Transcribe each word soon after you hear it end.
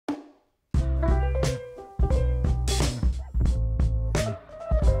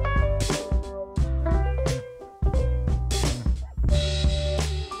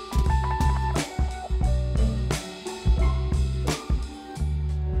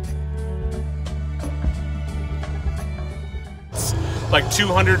like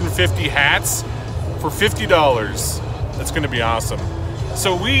 250 hats for $50. That's gonna be awesome.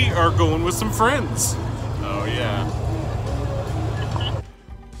 So we are going with some friends. Oh yeah.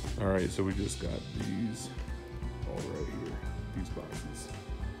 All right, so we just got these all right here. These boxes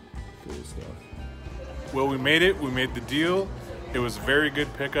full of stuff. Well, we made it. We made the deal. It was a very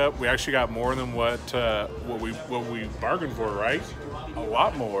good pickup. We actually got more than what we bargained for, right? A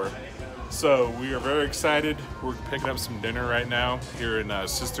lot more. So we are very excited. We're picking up some dinner right now here in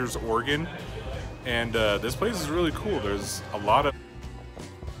Sisters, Oregon. And this place is really cool. There's a lot of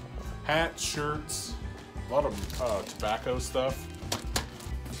hats, shirts, a lot of tobacco stuff.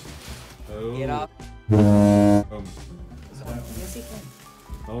 Oh. Get off. Yes, he can.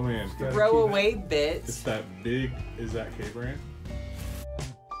 Oh man. Throw away bits. It's that big, is that K-brand?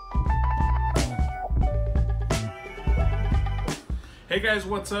 Hey guys,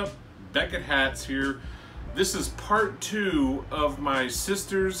 what's up? Bekket Hats here. This is part 2 of my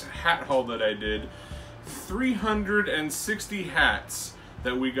sister's hat haul that I did. 360 hats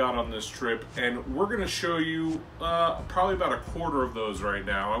that we got on this trip, and we're gonna show you probably about a quarter of those right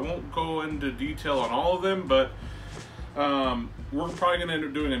now. I won't go into detail on all of them, but we're probably gonna end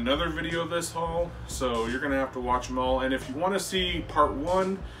up doing another video of this haul, so you're gonna have to watch them all. And if you want to see part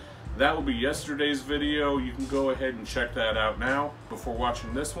 1, that will be yesterday's video. You can go ahead and check that out now before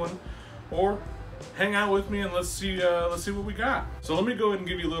watching this one, or hang out with me and let's see what we got. So let me go ahead and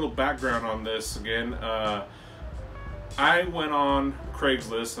give you a little background on this again. I went on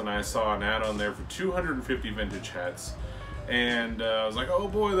Craigslist and I saw an ad on there for 250 vintage hats, and I was like, oh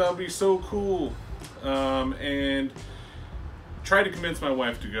boy, that'll be so cool, and tried to convince my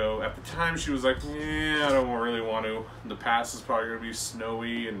wife to go. At the time she was like, yeah, I don't really want to. The pass is probably gonna be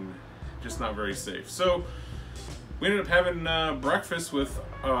snowy and just not very safe. So we ended up having breakfast with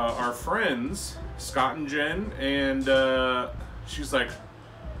our friends Scott and Jen, and she's like,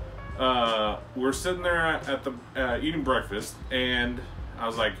 we're sitting there at the eating breakfast, and I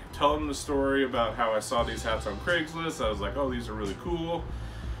was like telling the story about how I saw these hats on Craigslist. I was like, oh, these are really cool.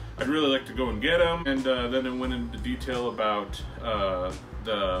 I'd really like to go and get them. And then it went into detail about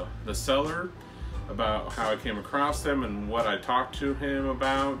the seller, about how I came across them and what I talked to him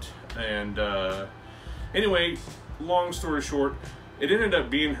about. And anyway, long story short, it ended up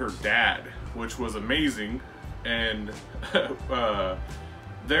being her dad, which was amazing. And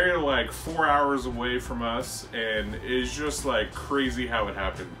they're like 4 hours away from us, and it's just like crazy how it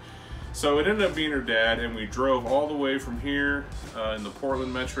happened. So it ended up being her dad, and we drove all the way from here in the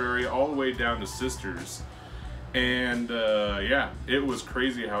Portland metro area all the way down to Sisters. And yeah, it was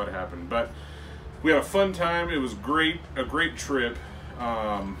crazy how it happened, but we had a fun time. It was great, a great trip.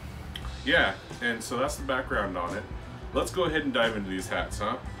 Yeah, and so that's the background on it. Let's go ahead and dive into these hats,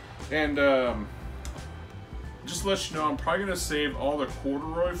 huh? And just to let you know, I'm probably gonna save all the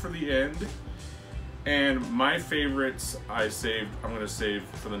corduroy for the end, and my favorites I'm gonna save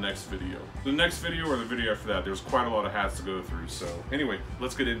for the next video. The next video or the video after that, there's quite a lot of hats to go through. So anyway,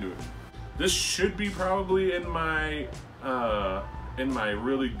 let's get into it. This should be probably in my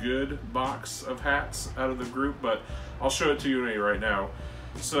really good box of hats out of the group, but I'll show it to you right now.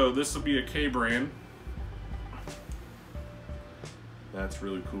 So this will be a K brand. That's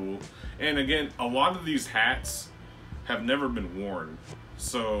really cool. And again, a lot of these hats have never been worn,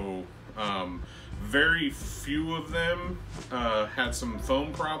 so very few of them had some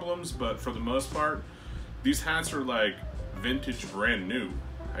foam problems, but for the most part, these hats are like vintage, brand new.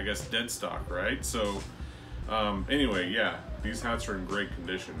 I guess dead stock, right? So anyway, yeah, these hats are in great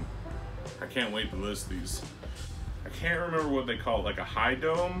condition. I can't wait to list these. I can't remember what they call it, like a high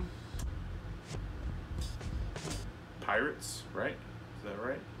dome? Pirates, right? Is that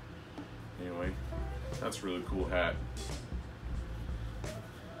right? Anyway, that's a really cool hat.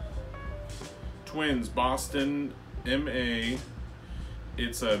 Twins, Boston, MA.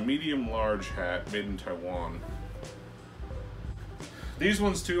 It's a medium large hat made in Taiwan. These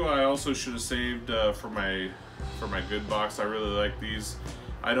ones too, I also should have saved for my good box. I really like these.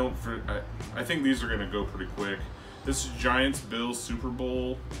 I think these are gonna go pretty quick. This is Giants Bills Super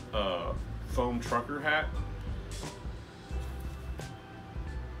Bowl foam trucker hat.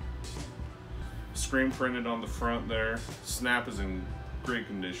 Screen printed on the front there. Snap is in great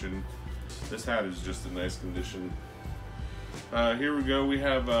condition. This hat is just in nice condition. Here we go. We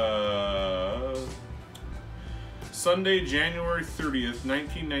have Sunday, January 30th,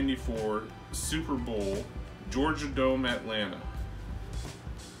 1994, Super Bowl, Georgia Dome, Atlanta.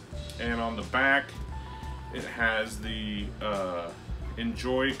 And on the back, it has the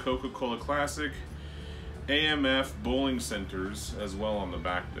Enjoy Coca-Cola Classic, AMF bowling centers as well on the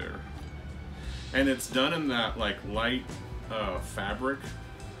back there. And it's done in that like light fabric.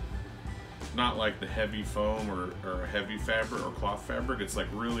 Not like the heavy foam or a heavy fabric or cloth fabric. It's like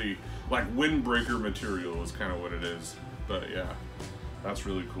really like windbreaker material is kind of what it is. But yeah, that's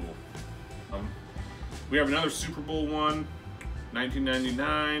really cool. We have another Super Bowl one,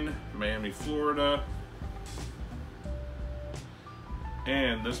 1999, Miami, Florida.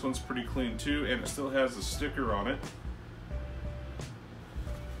 And this one's pretty clean too, and it still has a sticker on it.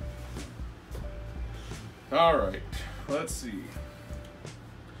 All right, let's see.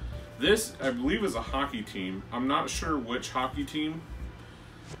 This, I believe, is a hockey team. I'm not sure which hockey team,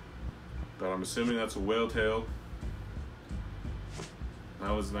 but I'm assuming that's a whale tail.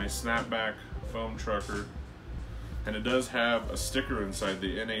 That was a nice snapback foam trucker. And it does have a sticker inside,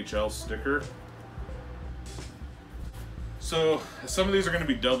 the NHL sticker. So, some of these are going to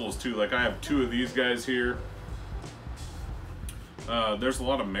be doubles too. Like I have 2 of these guys here. There's a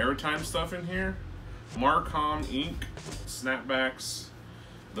lot of maritime stuff in here. Marcom ink snapbacks.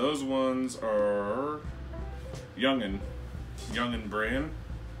 Those ones are Youngin brand.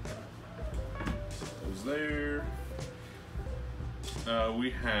 Those there. We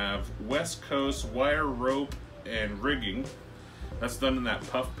have West Coast wire rope and rigging. That's done in that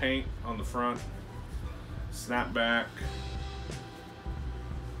puff paint on the front. Snapback.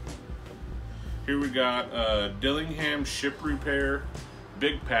 Here we got Dillingham ship repair,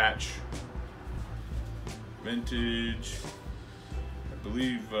 big patch, vintage. I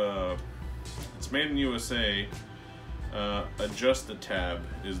believe it's made in USA. Adjust the Tab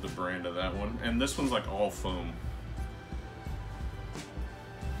is the brand of that one, and this one's like all foam.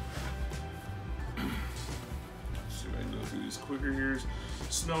 See if I can go through these quicker here.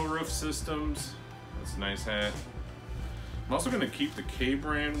 Snow Roof Systems. That's a nice hat. I'm also going to keep the K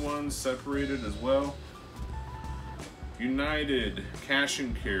brand ones separated as well. United Cash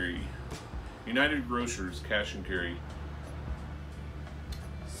and Carry. United Grocers Cash and Carry.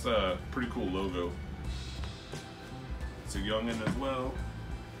 It's a pretty cool logo. It's a Youngin as well.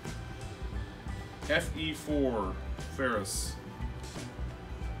 FE4 Ferris.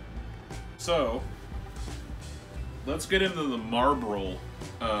 So, let's get into the Marlboro.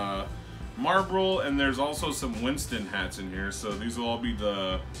 Marlboro, and there's also some Winston hats in here. So these will all be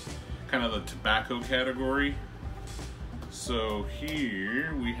the kind of the tobacco category. So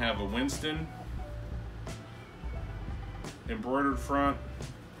here we have a Winston. Embroidered front.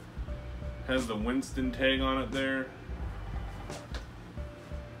 Has the Winston tag on it there.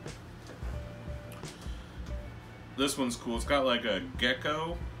 This one's cool. It's got like a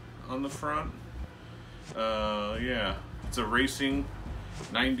gecko on the front. Yeah, it's a racing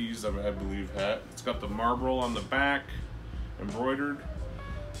 90s, I believe, hat. It's got the Marlboro on the back, embroidered,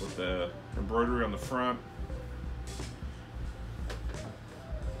 with the embroidery on the front.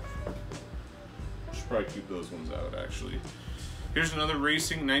 Should probably keep those ones out, actually. Here's another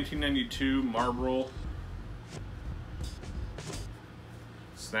racing 1992 Marlboro.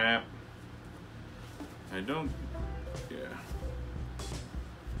 Snap.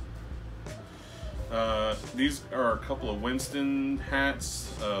 These are a couple of Winston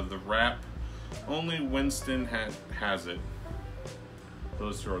hats. The wrap, only Winston hat has it.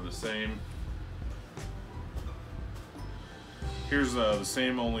 Those two are the same. Here's the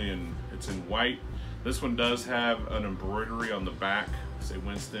same, only it's in white. This one does have an embroidery on the back, say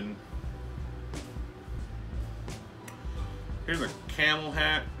Winston. Here's a camel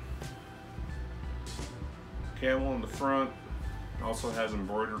hat. Camel on the front. Also has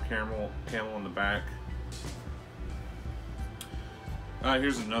embroidered camel on the back.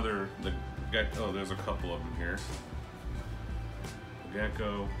 Here's another, the gecko. There's a couple of them here. The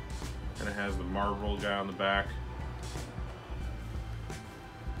gecko, and it has the Marlboro guy on the back.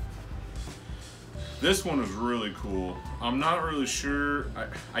 This one is really cool. I'm not really sure.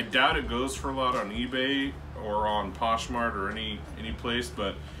 I doubt it goes for a lot on eBay or on Poshmark or any place,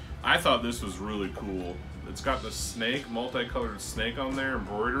 but I thought this was really cool. It's got the snake, multicolored snake on there,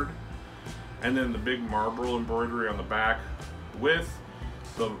 embroidered, and then the big Marlboro embroidery on the back with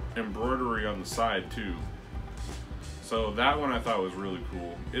the embroidery on the side too. So that one I thought was really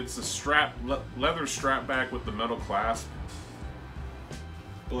cool. It's a strap, leather strap back with the metal clasp.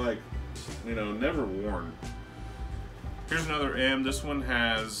 Like, you know, never worn. Here's another M. This one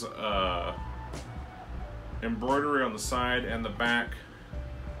has embroidery on the side and the back.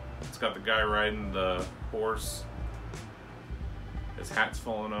 It's got the guy riding the horse. His hat's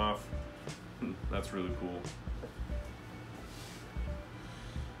falling off. That's really cool.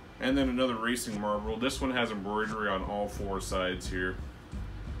 And then another racing Marlboro. This one has embroidery on all four sides here.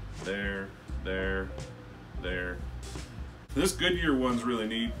 There, there, there. This Goodyear one's really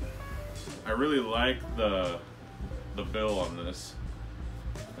neat. I really like the the bill on this.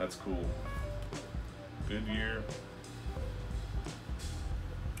 That's cool. Goodyear.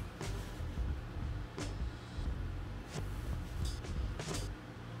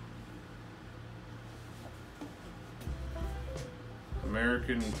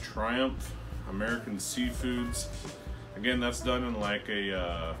 American Triumph, American Seafoods. Again, that's done in like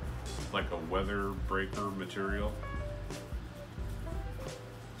a weather breaker material.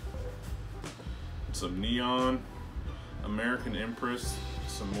 Some neon, American Empress,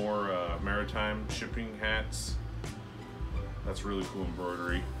 some more maritime shipping hats. That's really cool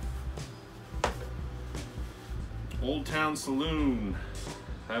embroidery. Old Town Saloon,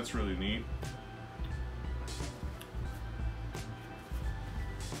 that's really neat.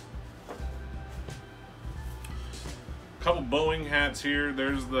 Couple Boeing hats here.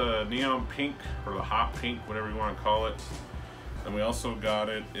 There's the neon pink or the hot pink, whatever you want to call it. And we also got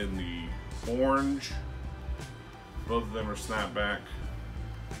it in the orange. Both of them are snapback.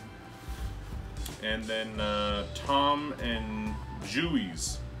 And then Tom and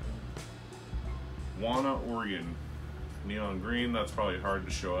Jewy's, Wana, Oregon. Neon green, that's probably hard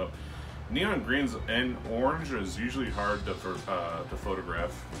to show up. Neon greens and orange is usually hard to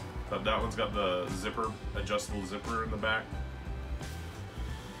photograph. That one's got the zipper, adjustable zipper in the back.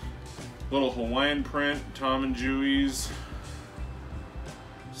 Little Hawaiian print, Tom and Jewy's,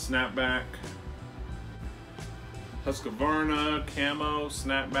 snapback. Husqvarna, camo,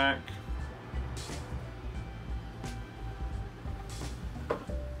 snapback.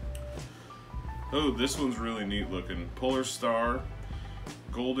 Oh, this one's really neat looking. Polar Star,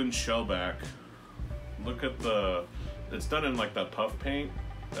 golden shellback. Look at the, it's done in like that puff paint.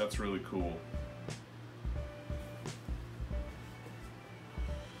 That's really cool.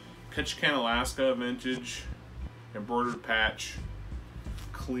 Ketchikan, Alaska, vintage, embroidered patch,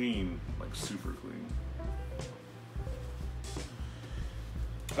 clean, like super clean.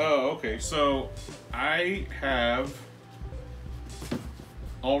 Oh, okay, so I have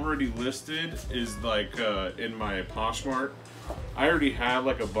already listed is like in my Poshmark. I already have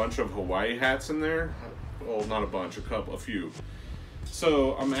like a bunch of Hawaii hats in there. Well, not a bunch, a few.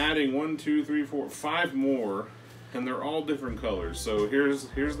 So I'm adding 1, 2, 3, 4, 5 more, and they're all different colors. So here's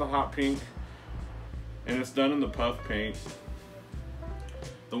the hot pink, and it's done in the puff paint.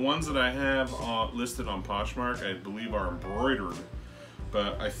 The ones that I have listed on Poshmark, I believe, are embroidered,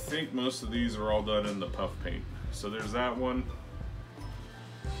 but I think most of these are all done in the puff paint. So there's that one.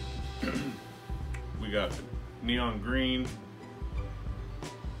 We got neon green.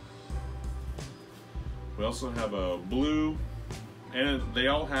 We also have a blue. And they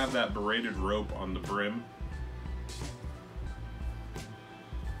all have that braided rope on the brim.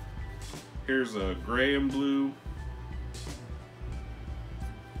 Here's a gray and blue.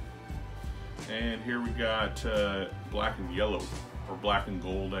 And here we got black and yellow, or black and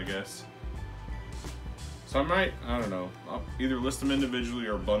gold, I guess. So I don't know, I'll either list them individually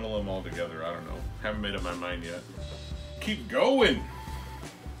or bundle them all together. I don't know. Haven't made up my mind yet. Keep going.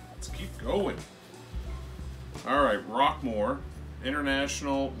 Let's keep going. All right, Rockmore.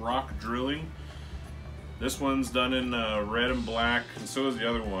 International Rock Drilling. This one's done in red and black, and so is the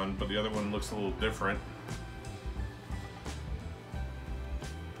other one, but the other one looks a little different.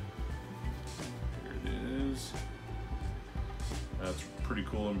 Here it is. That's pretty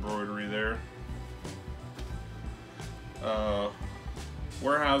cool embroidery there.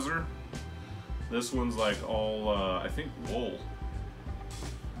 Weyerhaeuser. This one's like all, I think, wool.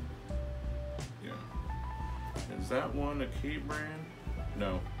 Is that one a Cape brand?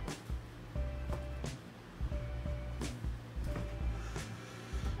 No.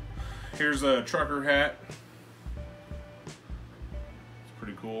 Here's a trucker hat. It's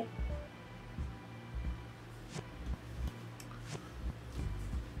pretty cool.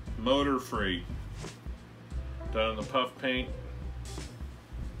 Motor Freight. Done in the puff paint.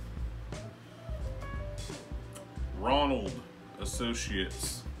 Ronald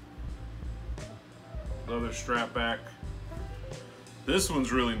Associates. Leather strap back. This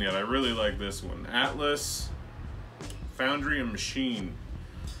one's really neat. I really like this one. Atlas Foundry and Machine.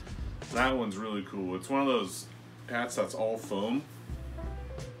 That one's really cool. It's one of those hats that's all foam.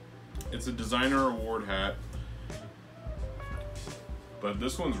 It's a designer award hat, but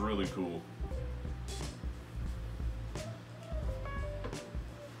this one's really cool.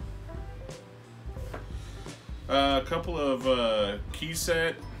 A couple of key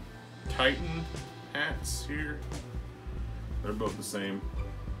set Titan hats here. They're both the same.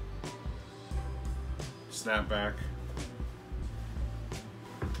 Snapback.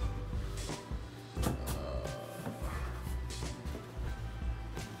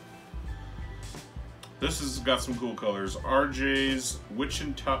 This has got some cool colors. RJ's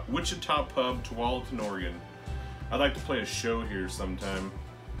Wichita Pub, Tualatin, Oregon. I'd like to play a show here sometime.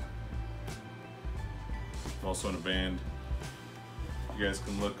 I'm also in a band. You guys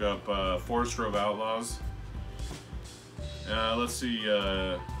can look up Forest Grove Outlaws. Let's see,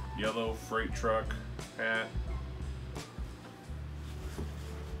 yellow freight truck hat.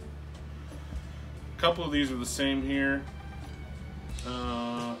 A couple of these are the same here.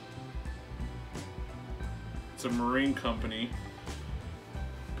 It's a marine company.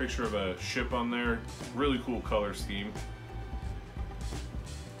 Picture of a ship on there. Really cool color scheme.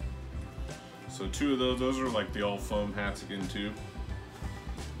 So two of those are like the all foam hats again too.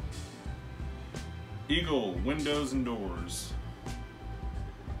 Eagle windows and doors.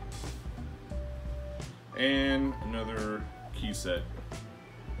 And another key set.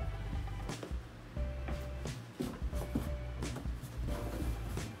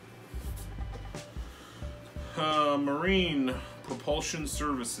 Marine Propulsion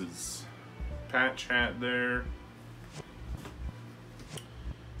Services. Patch hat there.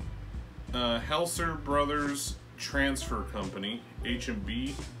 Helser Brothers Transfer Company,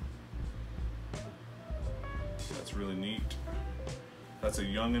 H&B. That's really neat. That's a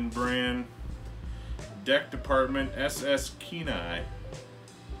Youngin brand. Deck Department, SS Kenai.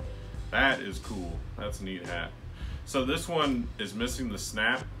 That is cool. That's a neat hat. So this one is missing the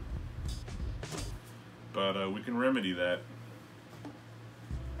snap, but we can remedy that.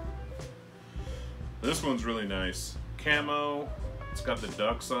 This one's really nice. Camo. It's got the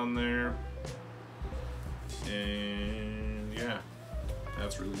ducks on there. And yeah,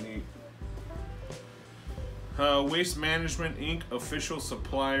 that's really neat. Waste Management Inc. official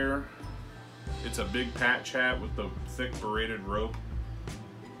supplier. It's a big patch hat with the thick braided rope.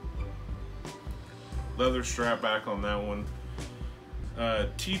 Leather strap back on that one.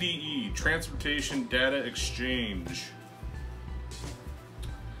 TDE, Transportation Data Exchange.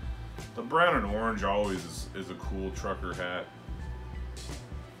 The brown and orange always is a cool trucker hat.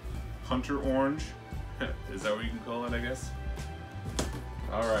 Hunter orange. Is that what you can call it, I guess?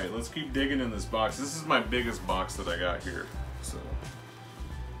 Alright, let's keep digging in this box. This is my biggest box that I got here. So,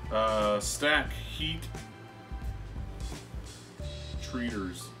 Stack Heat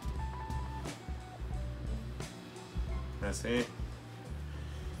Treaters. That's it.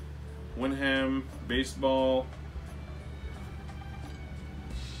 Winham Baseball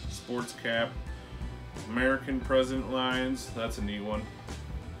Sports Cap. American President lines. That's a neat one.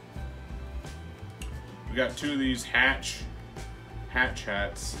 We got two of these Hatch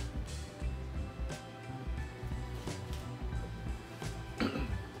hats.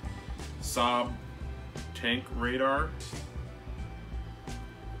 Saab tank radar.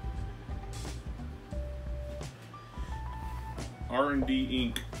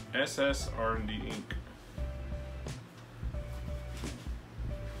 R&D Inc. SS R&D Inc.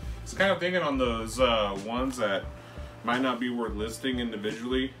 So kind of thinking on those ones that might not be worth listing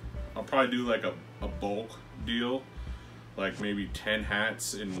individually. I'll probably do like a bulk deal, like maybe 10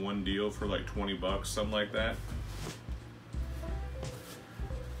 hats in one deal for like 20 bucks, something like that.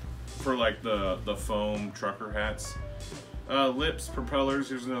 For like the foam trucker hats. Lips, propellers,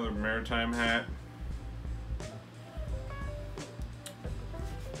 here's another maritime hat.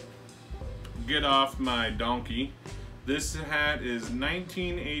 Get off my donkey. This hat is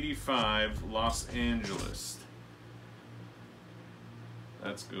 1985 Los Angeles.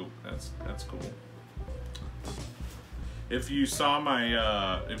 That's cool. That's cool. If you saw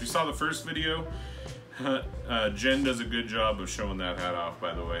my if you saw the first video, Jen does a good job of showing that hat off,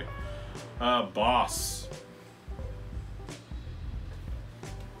 by the way. Boss.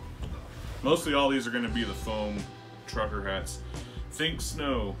 Mostly all these are going to be the foam trucker hats. Think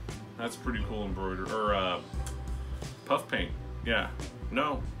Snow. That's pretty cool embroidery. Or puff paint. Yeah.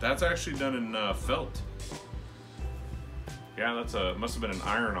 No, that's actually done in felt. Yeah, that's must have been an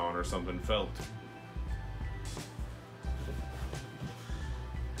iron-on or something, felt.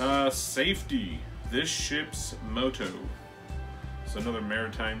 Safety. This ship's motto. So another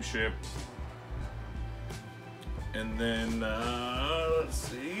maritime ship. And then, let's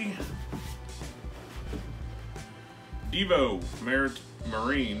see. Devo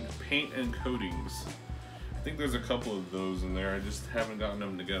Marine Paint and Coatings. I think there's a couple of those in there. I just haven't gotten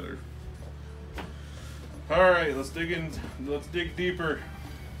them together. All right, let's dig in. Let's dig deeper.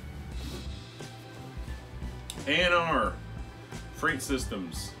 A&R Freight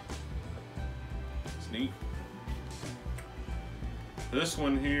Systems. It's neat. This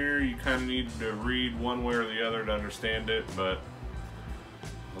one here, you kind of need to read one way or the other to understand it, but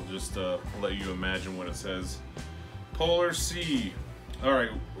I'll just let you imagine what it says. Polar Sea All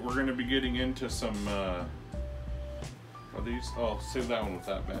right, we're gonna be getting into some. Are these? Oh, I'll save that one with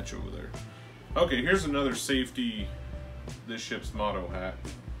that batch over there. Okay, here's another safety. This ship's motto hat.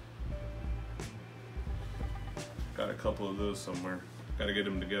 Got a couple of those somewhere. Got to get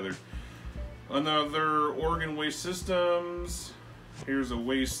them together. Another Oregon Waste Systems. Here's a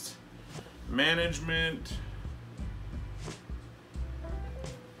waste management.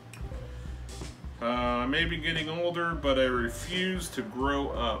 I may be getting older, but I refuse to grow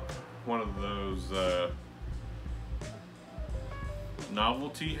up. One of those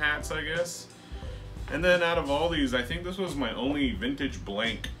novelty hats, I guess. And then out of all these, I think this was my only vintage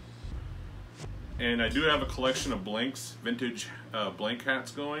blank. And I do have a collection of blanks, vintage blank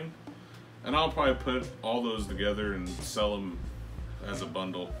hats going. And I'll probably put all those together and sell them as a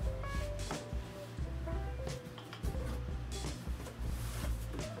bundle.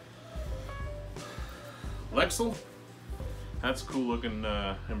 Lexel, that's a cool looking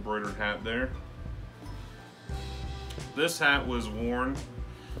embroidered hat there. This hat was worn.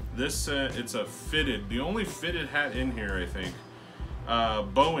 This it's a fitted, the only fitted hat in here, I think.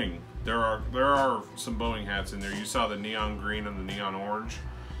 Boeing. There are some Boeing hats in there. You saw the neon green and the neon orange.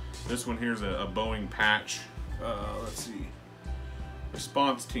 This one here's a Boeing patch. Let's see.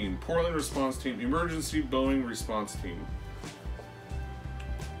 Response team, Portland response team, emergency Boeing response team.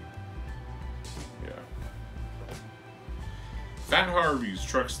 Yeah. Fat Harvey's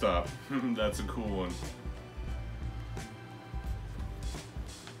truck stop. That's a cool one.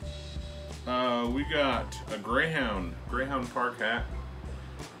 We got a Greyhound Park hat.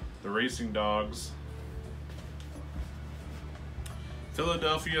 The Racing Dogs.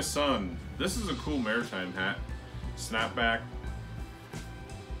 Philadelphia Sun. This is a cool maritime hat. Snapback.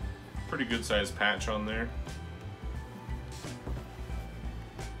 Pretty good sized patch on there.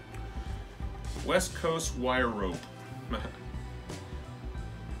 West Coast Wire Rope.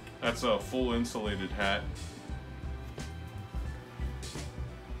 That's a full insulated hat.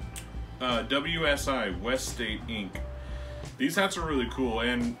 WSI, West State Inc. These hats are really cool,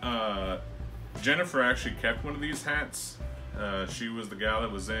 and Jennifer actually kept one of these hats. She was the gal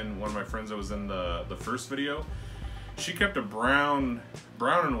that was in, one of my friends that was in the first video. She kept a brown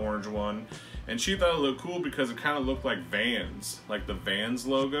and orange one, and she thought it looked cool because it kind of looked like Vans, like the Vans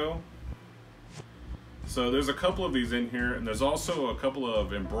logo. So there's a couple of these in here, and there's also a couple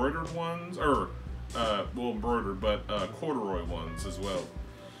of embroidered ones, or well, embroidered, but corduroy ones as well.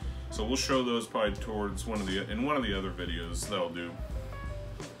 So we'll show those probably towards one of the other videos that I'll do.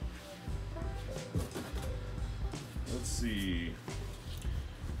 Let's see.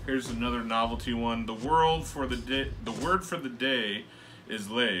 Here's another novelty one. The word for the day is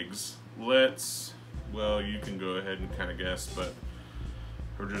legs. Let's, well, you can go ahead and kind of guess, but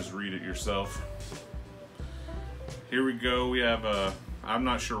or just read it yourself. Here we go. We have a, I'm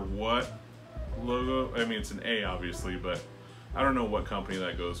not sure what logo. I mean, it's an A obviously, but I don't know what company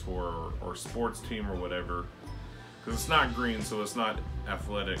that goes for, or sports team or whatever, because it's not green, so it's not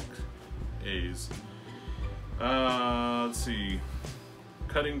athletic A's. Let's see,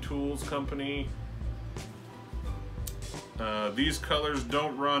 Cutting Tools Company. These colors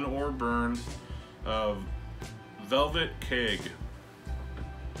don't run or burn. Velvet Keg.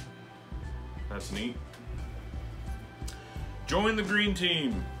 That's neat. Join the green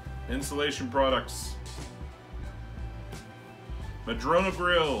team. Insulation Products. Madrona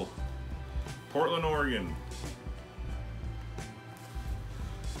Grill, Portland, Oregon.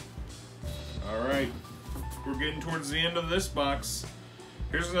 Alright, we're getting towards the end of this box.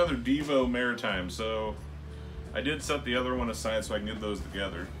 Here's another Devo Maritime. So I did set the other one aside so I can get those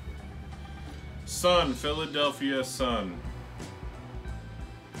together. Sun, Philadelphia Sun.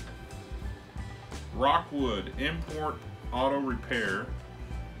 Rockwood, Import Auto Repair.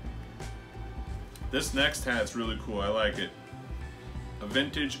 This next hat's really cool, I like it. A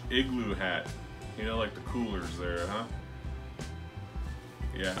vintage igloo hat. You know, like the coolers there, huh?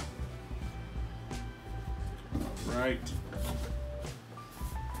 Yeah. Right.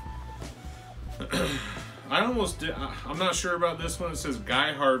 I almost did. I'm not sure about this one. It says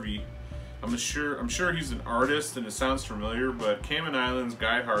Guy Harvey. I'm sure he's an artist, and it sounds familiar. But Cayman Islands,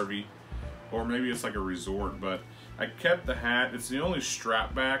 Guy Harvey, or maybe it's like a resort. But I kept the hat. It's the only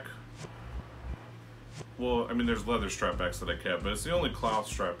strap back. Well, I mean, there's leather strap backs that I kept, but it's the only cloth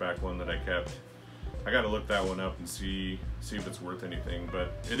strap back one that I kept. I got to look that one up and see if it's worth anything.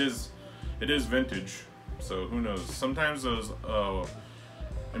 But it is vintage, so who knows? Sometimes those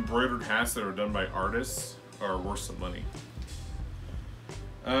embroidered hats that are done by artists are worth some money.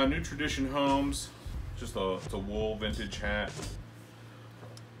 New Tradition Homes, just it's a wool vintage hat.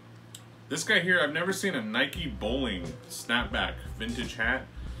 This guy here, I've never seen a Nike bowling snapback vintage hat.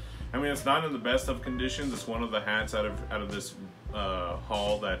 I mean, it's not in the best of conditions. It's one of the hats out of this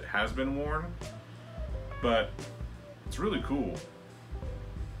haul that has been worn, but it's really cool.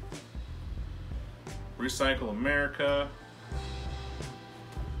 Recycle America,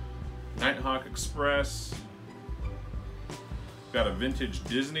 Nighthawk Express. Got a vintage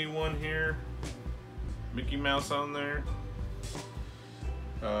Disney one here, Mickey Mouse on there.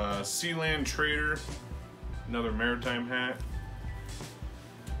 Sealand Trader, another maritime hat.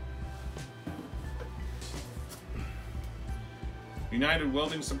 United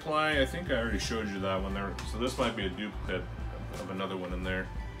Welding Supply, I think I already showed you that one there, so this might be a duplicate of another one in there.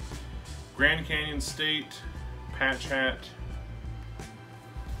 Grand Canyon State, patch hat.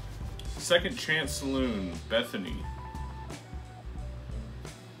 Second Chance Saloon, Bethany.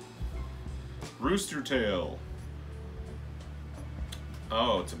 Rooster Tail.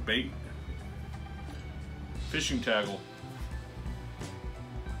 Oh, it's a bait. Fishing tackle.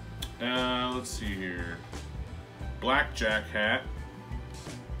 Let's see here. Blackjack hat.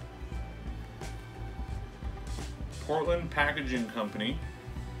 Portland Packaging Company.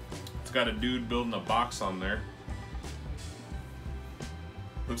 It's got a dude building a box on there.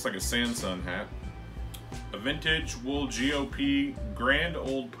 Looks like a Sansun hat. A vintage wool GOP Grand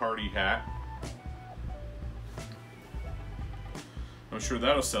Old Party hat. I'm sure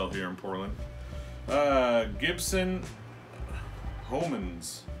that'll sell here in Portland. Gibson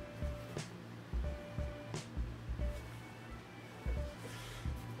Homans.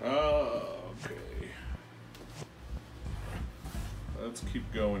 Okay. Let's keep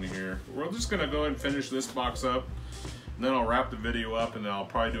going here. We're just gonna go ahead and finish this box up, and then I'll wrap the video up, and then I'll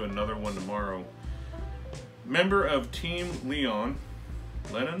probably do another one tomorrow. Member of Team Leon.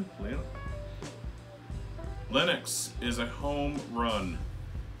 Leon? Lennox is a home run.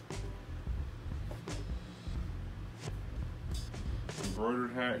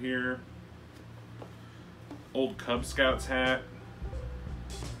 Embroidered hat here. Old Cub Scouts hat.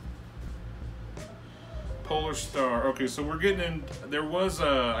 Polar Star. Okay, so we're getting in. There was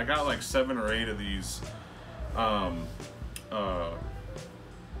I got like 7 or 8 of these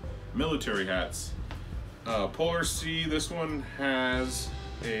military hats. Polar Sea. This one has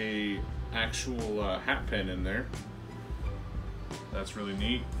a actual hat pin in there. That's really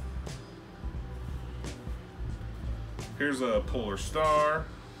neat. Here's a Polar Star.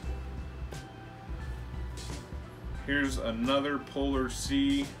 Here's another Polar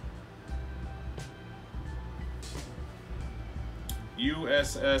Sea.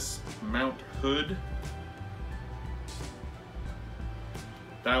 USS Mount Hood.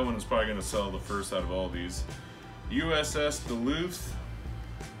 That one is probably going to sell the first out of all these. USS Duluth.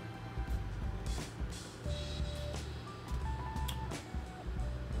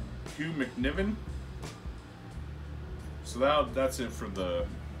 Hugh McNiven. So that's it for the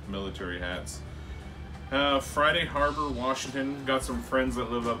military hats. Friday Harbor, Washington. Got some friends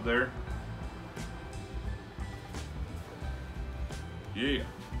that live up there. Yeah.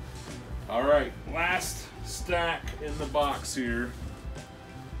 All right, last stack in the box here.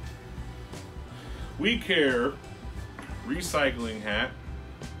 We Care recycling hat.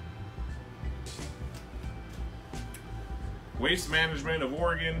 Waste Management of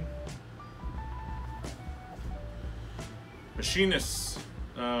Oregon. Machinists.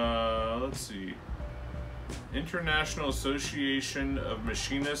 Let's see. International Association of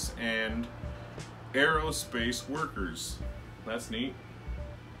Machinists and Aerospace Workers. That's neat.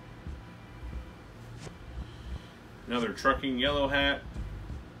 Another trucking yellow hat.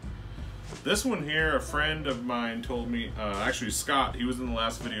 This one here, a friend of mine told me, actually Scott, he was in the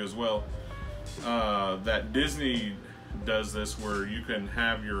last video as well, that Disney does this where you can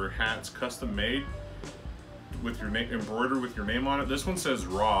have your hats custom made with your name, embroidered with your name on it. This one says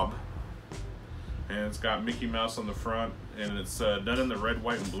Rob, and it's got Mickey Mouse on the front, and it's done in the red,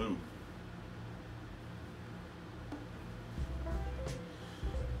 white, and blue.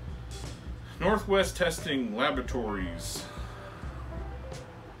 Northwest Testing Laboratories.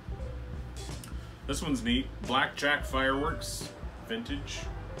 This one's neat. Blackjack Fireworks, vintage,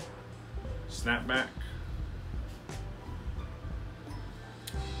 snapback.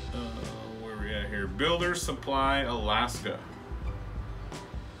 Where are we at here? Builder Supply, Alaska.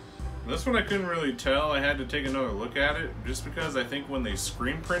 This one I couldn't really tell. I had to take another look at it just because I think when they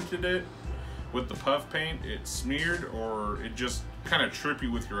screen printed it with the puff paint, it smeared or it just kind of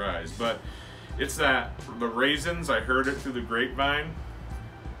trippy with your eyes. But it's the raisins. I heard it through the grapevine.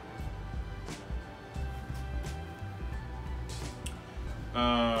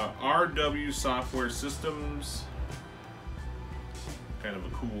 RW Software Systems. kind of a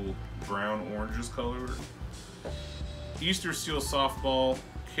cool brown oranges color. Easter Seal Softball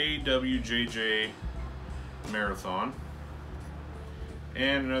KWJJ Marathon.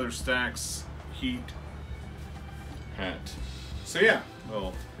 And another Stax Heat hat. So yeah,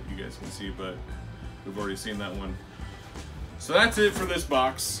 well, you guys can see, but we've already seen that one. So that's it for this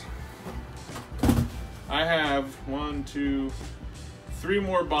box. I have 1, 2, 3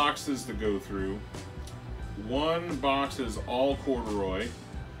 more boxes to go through. One box is all corduroy.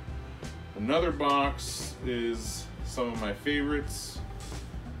 Another box is some of my favorites.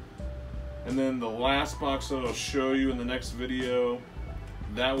 And then the last box that I'll show you in the next video,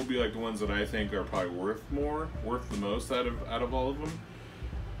 that will be like the ones that I think are probably worth the most out of all of them.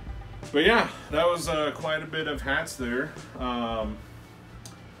 But yeah, that was quite a bit of hats there.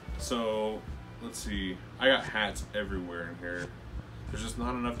 So let's see, I got hats everywhere in here. There's just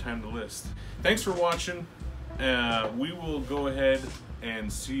not enough time to list. Thanks for watching. We will go ahead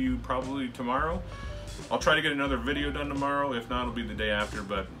and see you probably tomorrow. I'll try to get another video done tomorrow. If not, it'll be the day after,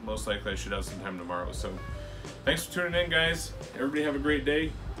 but most likely I should have some time tomorrow. So thanks for tuning in, guys. Everybody have a great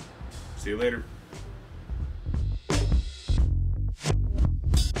day. See you later.